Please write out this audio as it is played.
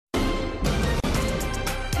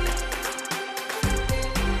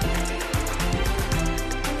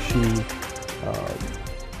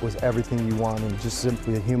was everything you want and just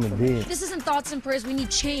simply a human being. This isn't thoughts and prayers. We need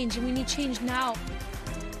change, and we need change now.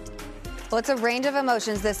 Well, it's a range of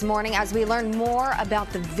emotions this morning as we learn more about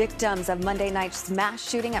the victims of Monday night's mass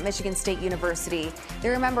shooting at Michigan State University, the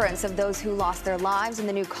remembrance of those who lost their lives, and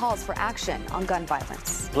the new calls for action on gun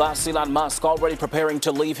violence. Plus, Elon Musk already preparing to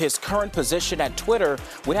leave his current position at Twitter.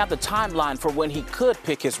 We have the timeline for when he could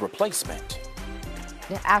pick his replacement.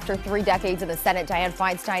 After 3 decades in the Senate, Dianne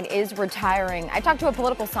Feinstein is retiring. I talked to a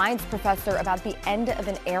political science professor about the end of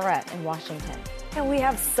an era in Washington. And we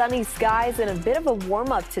have sunny skies and a bit of a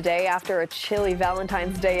warm-up today after a chilly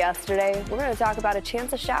Valentine's Day yesterday. We're going to talk about a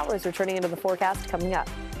chance of showers returning into the forecast coming up.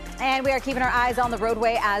 And we are keeping our eyes on the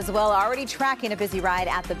roadway as well, already tracking a busy ride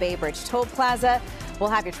at the Bay Bridge Toll Plaza. We'll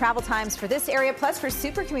have your travel times for this area, plus for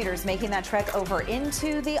super commuters making that trek over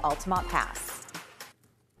into the Altamont Pass.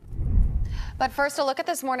 But first, a look at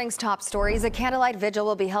this morning's top stories. A candlelight vigil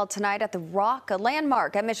will be held tonight at the Rock, a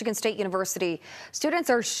landmark at Michigan State University.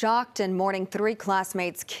 Students are shocked in mourning 3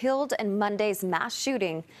 classmates killed in Monday's mass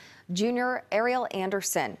shooting. Junior Ariel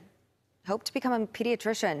Anderson hoped to become a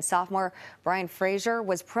pediatrician. Sophomore Brian Frazier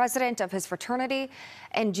was president of his fraternity,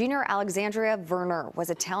 and junior Alexandria Werner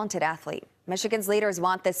was a talented athlete. Michigan's leaders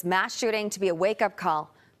want this mass shooting to be a wake-up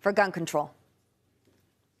call for gun control.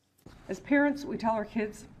 As parents, we tell our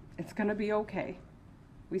kids, it's going to be okay.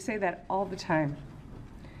 We say that all the time.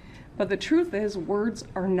 But the truth is, words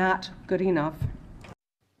are not good enough.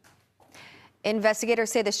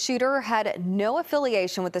 Investigators say the shooter had no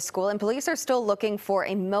affiliation with the school, and police are still looking for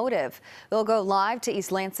a motive. We'll go live to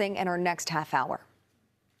East Lansing in our next half hour.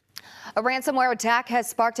 A ransomware attack has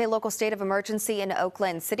sparked a local state of emergency in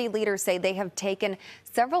Oakland. City leaders say they have taken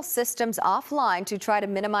several systems offline to try to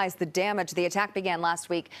minimize the damage. The attack began last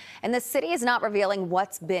week, and the city is not revealing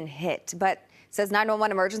what's been hit, but says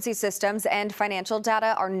 911 emergency systems and financial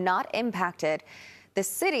data are not impacted. The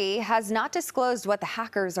city has not disclosed what the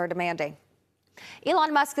hackers are demanding.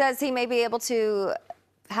 Elon Musk says he may be able to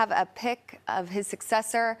have a pick of his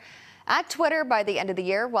successor at Twitter by the end of the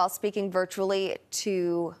year. While speaking virtually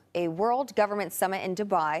to a World Government Summit in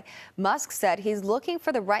Dubai, Musk said he's looking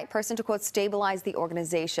for the right person to, quote, stabilize the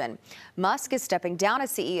organization. Musk is stepping down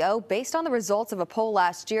as CEO based on the results of a poll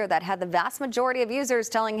last year that had the vast majority of users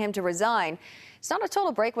telling him to resign. It's not a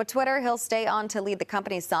total break with Twitter. He'll stay on to lead the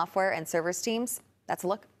company's software and service teams. That's a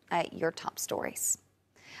look at your top stories.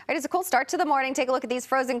 All right, it's a cool start to the morning. Take a look at these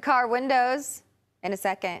frozen car windows. In a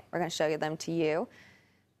second, we're going to show them to you.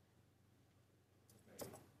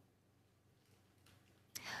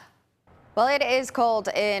 Well, it is cold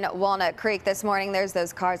in Walnut Creek this morning. There's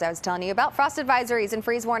those cars I was telling you about. Frost advisories and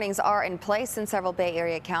freeze warnings are in place in several Bay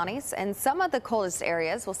Area counties, and some of the coldest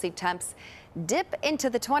areas will see temps dip into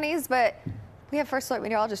the 20s, but we have First Alert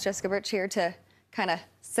meteorologist Jessica Birch here to kind of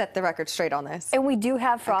set the record straight on this. And we do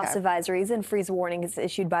have frost advisories and freeze warnings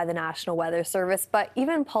issued by the National Weather Service, but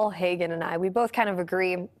even Paul Hagen and I, we both kind of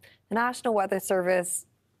agree the National Weather Service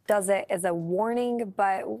does it as a warning,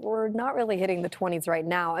 but we're not really hitting the 20s right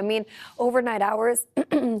now. I mean, overnight hours,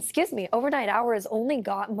 overnight hours only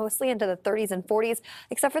got mostly into the 30s and 40s,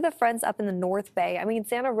 except for the friends up in the North Bay. I mean,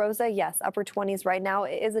 Santa Rosa, yes, upper 20s right now.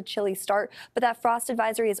 It is a chilly start, but that frost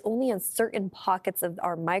advisory is only in certain pockets of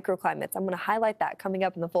our microclimates. I'm going to highlight that coming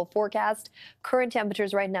up in the full forecast. Current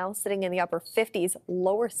temperatures right now sitting in the upper 50s,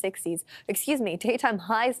 lower 60s. Daytime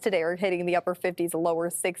highs today are hitting the upper 50s, lower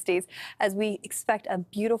 60s, as we expect a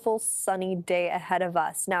beautiful sunny day ahead of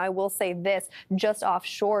us. Now, I will say this, just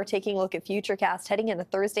offshore, taking a look at Futurecast heading into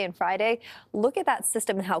Thursday and Friday, look at that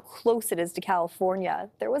system and how close it is to California.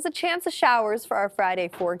 There was a chance of showers for our Friday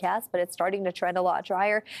forecast, but it's starting to trend a lot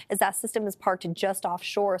drier as that system is parked just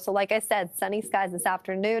offshore. So like I said, sunny skies this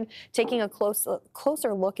afternoon. Taking a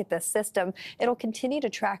closer look at this system, it'll continue to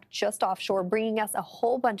track just offshore, bringing us a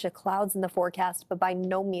whole bunch of clouds in the forecast, but by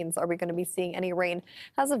no means are we going to be seeing any rain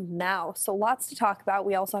as of now. So lots to talk about.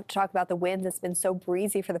 We also have to talk about the winds. It's been so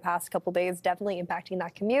breezy for the past couple days, definitely impacting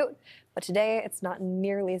that commute. But today, it's not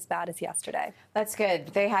nearly as bad as yesterday. That's good.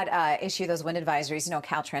 They had issued those wind advisories,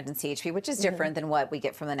 Caltrans and CHP, which is different than what we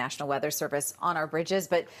get from the National Weather Service on our bridges,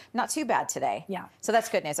 but not too bad today. Yeah. So that's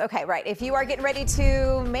good news. Okay, right. If you are getting ready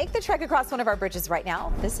to make the trek across one of our bridges right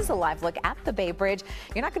now, this is a live look at the Bay Bridge.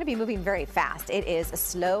 You're not going to be moving very fast. It is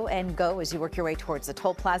slow and go as you work your way towards the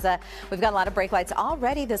toll plaza. We've got a lot of brake lights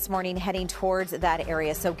already this morning heading towards that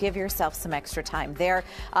area, so give yourself some extra time there.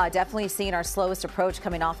 Definitely seeing our slowest approach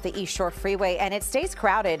coming off the East Shore Shore Freeway, and it stays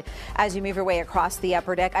crowded as you move your way across the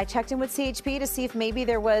upper deck. I checked in with CHP to see if maybe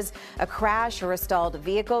there was a crash or a stalled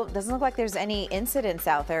vehicle. Doesn't look like there's any incidents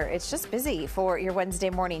out there. It's just busy for your Wednesday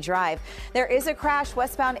morning drive. There is a crash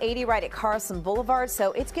westbound 80 right at Carlson Boulevard,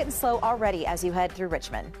 so it's getting slow already as you head through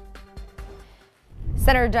Richmond.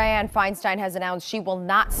 Senator Dianne Feinstein has announced she will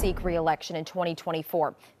not seek re-election in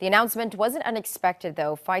 2024. The announcement wasn't unexpected,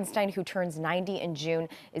 though. Feinstein, who turns 90 in June,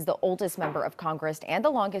 is the oldest member of Congress and the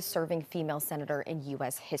longest-serving female senator in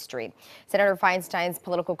U.S. history. Senator Feinstein's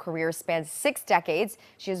political career spans 6 decades.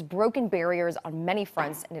 She has broken barriers on many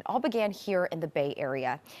fronts, and it all began here in the Bay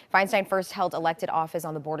Area. Feinstein first held elected office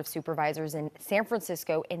on the Board of Supervisors in San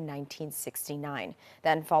Francisco in 1969.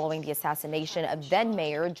 Then, following the assassination of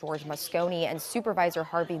then-Mayor George Moscone and Supervisor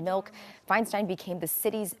Harvey Milk, Feinstein became the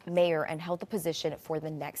city's mayor and held the position for the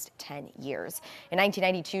next 10 years. In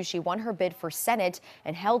 1992, she won her bid for Senate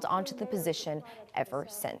and held onto the position ever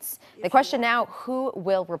since. The question now, who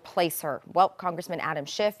will replace her? Well, Congressman Adam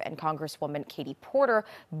Schiff and Congresswoman Katie Porter,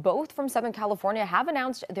 both from Southern California, have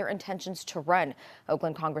announced their intentions to run.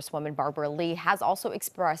 Oakland Congresswoman Barbara Lee has also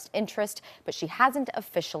expressed interest, but she hasn't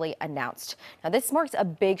officially announced. Now, this marks a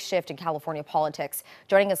big shift in California politics.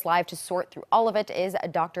 Joining us live to sort through all of it is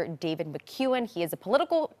Dr. David McEwen. He is a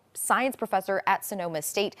political science professor at Sonoma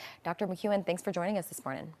State. Dr. McEwen, thanks for joining us this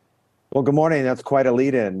morning. Well, good morning. That's quite a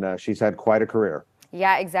lead-in. She's had quite a career.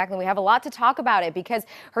 Yeah, exactly. We have a lot to talk about it because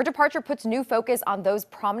her departure puts new focus on those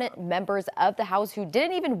prominent members of the House who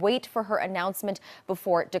didn't even wait for her announcement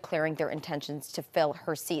before declaring their intentions to fill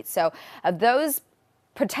her seat. So of those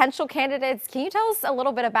potential candidates, can you tell us a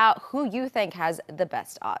little bit about who you think has the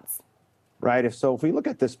best odds? Right. If we look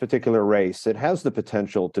at this particular race, it has the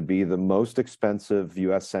potential to be the most expensive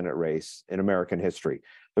U.S. Senate race in American history.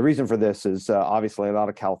 The reason for this is obviously a lot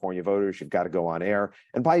of California voters, you've got to go on air.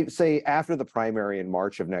 And by, say, after the primary in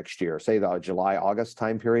March of next year, say the July, August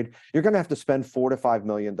time period, you're going to have to spend $4 to $5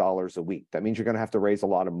 million a week. That means you're going to have to raise a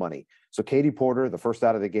lot of money. So Katie Porter, the first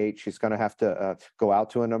out of the gate, she's going to have to go out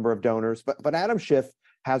to a number of donors. But Adam Schiff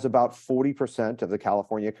has about 40% of the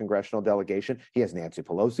California congressional delegation. He has Nancy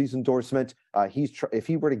Pelosi's endorsement. If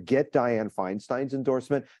he were to get Dianne Feinstein's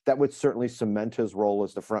endorsement, that would certainly cement his role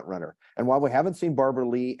as the front runner. And while we haven't seen Barbara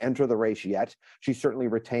Lee enter the race yet, she certainly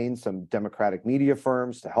retained some Democratic media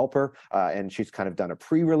firms to help her, and she's kind of done a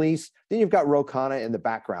pre-release. Then you've got Ro Khanna in the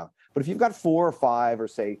background. But if you've got 4 or 5 or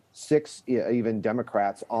say 6 even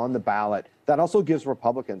Democrats on the ballot, that also gives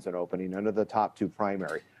Republicans an opening under the top 2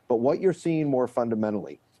 primary. But what you're seeing more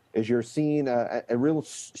fundamentally is you're seeing a real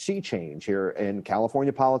sea change here in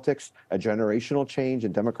California politics, a generational change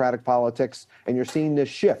in Democratic politics, and you're seeing this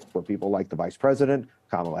shift where people like the Vice President,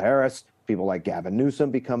 Kamala Harris, people like Gavin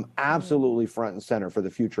Newsom become absolutely front and center for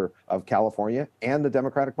the future of California and the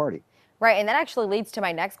Democratic Party. Right, and that actually leads to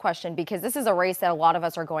my next question, because this is a race that a lot of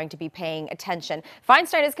us are going to be paying attention.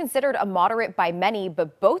 Feinstein is considered a moderate by many,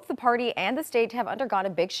 but both the party and the state have undergone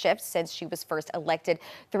a big shift since she was first elected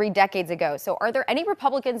 3 decades ago. So are there any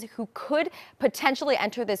Republicans who could potentially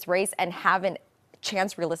enter this race and have a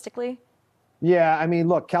chance realistically? Yeah, I mean,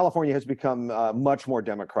 look, California has become much more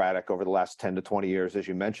Democratic over the last 10 to 20 years, as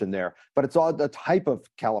you mentioned there. But it's all the type of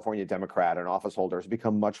California Democrat and office holder has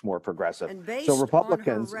become much more progressive. So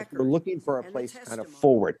Republicans, if they're looking for a place kind of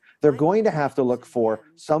forward, they're going to have to look for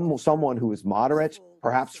someone who is moderate,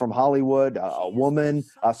 perhaps from Hollywood, a woman,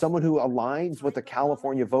 someone who aligns with the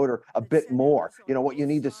California voter a bit more. You know, what you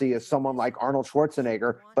need to see is someone like Arnold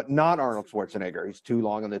Schwarzenegger, but not Arnold Schwarzenegger. He's too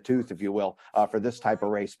long in the tooth, if you will, for this type of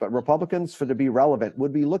race. But Republicans, to be relevant,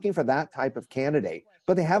 would be looking for that type of candidate.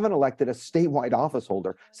 But they haven't elected a statewide office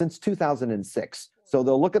holder since 2006. So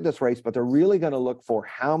they'll look at this race, but they're really going to look for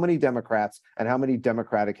how many Democrats and how many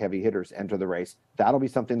Democratic heavy hitters enter the race. That'll be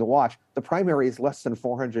something to watch. The primary is less than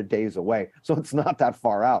 400 days away, so it's not that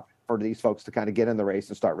far out for these folks to kind of get in the race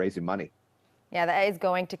and start raising money. Yeah, that is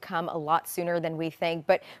going to come a lot sooner than we think.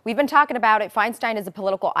 But we've been talking about it. Feinstein is a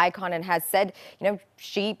political icon and has said,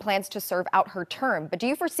 she plans to serve out her term. But do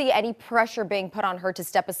you foresee any pressure being put on her to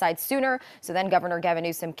step aside sooner so then Governor Gavin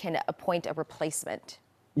Newsom can appoint a replacement?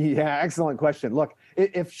 Yeah, excellent question. Look,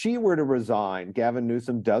 if she were to resign, Gavin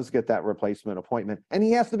Newsom does get that replacement appointment, and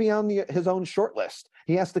he has to be on his own short list.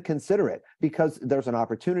 He has to consider it because there's an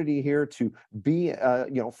opportunity here to be,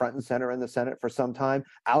 front and center in the Senate for some time.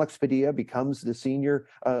 Alex Padilla becomes the senior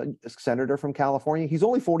senator from California. He's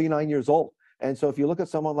only 49 years old. And so if you look at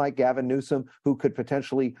someone like Gavin Newsom, who could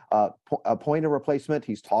potentially appoint a replacement,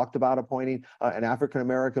 he's talked about appointing an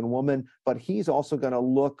African-American woman, but he's also going to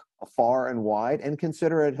look far and wide and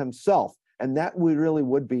consider it himself. And that really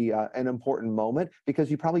would be an important moment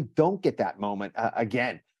because you probably don't get that moment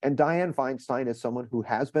again. And Dianne Feinstein is someone who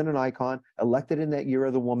has been an icon, elected in that year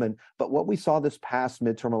of the woman. But what we saw this past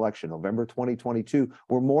midterm election, November 2022,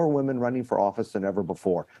 were more women running for office than ever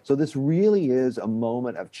before. So this really is a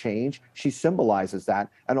moment of change. She symbolizes that.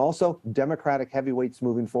 And also Democratic heavyweights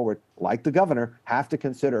moving forward, like the governor, have to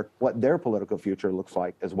consider what their political future looks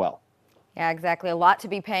like as well. Yeah, exactly. A lot to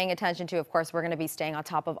be paying attention to. Of course, we're going to be staying on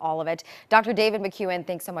top of all of it. Dr. David McEwen,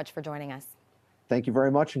 thanks so much for joining us. Thank you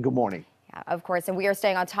very much and good morning. Yeah, of course, and we are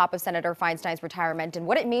staying on top of Senator Feinstein's retirement and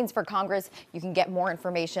what it means for Congress. You can get more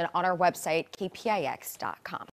information on our website, kpix.com.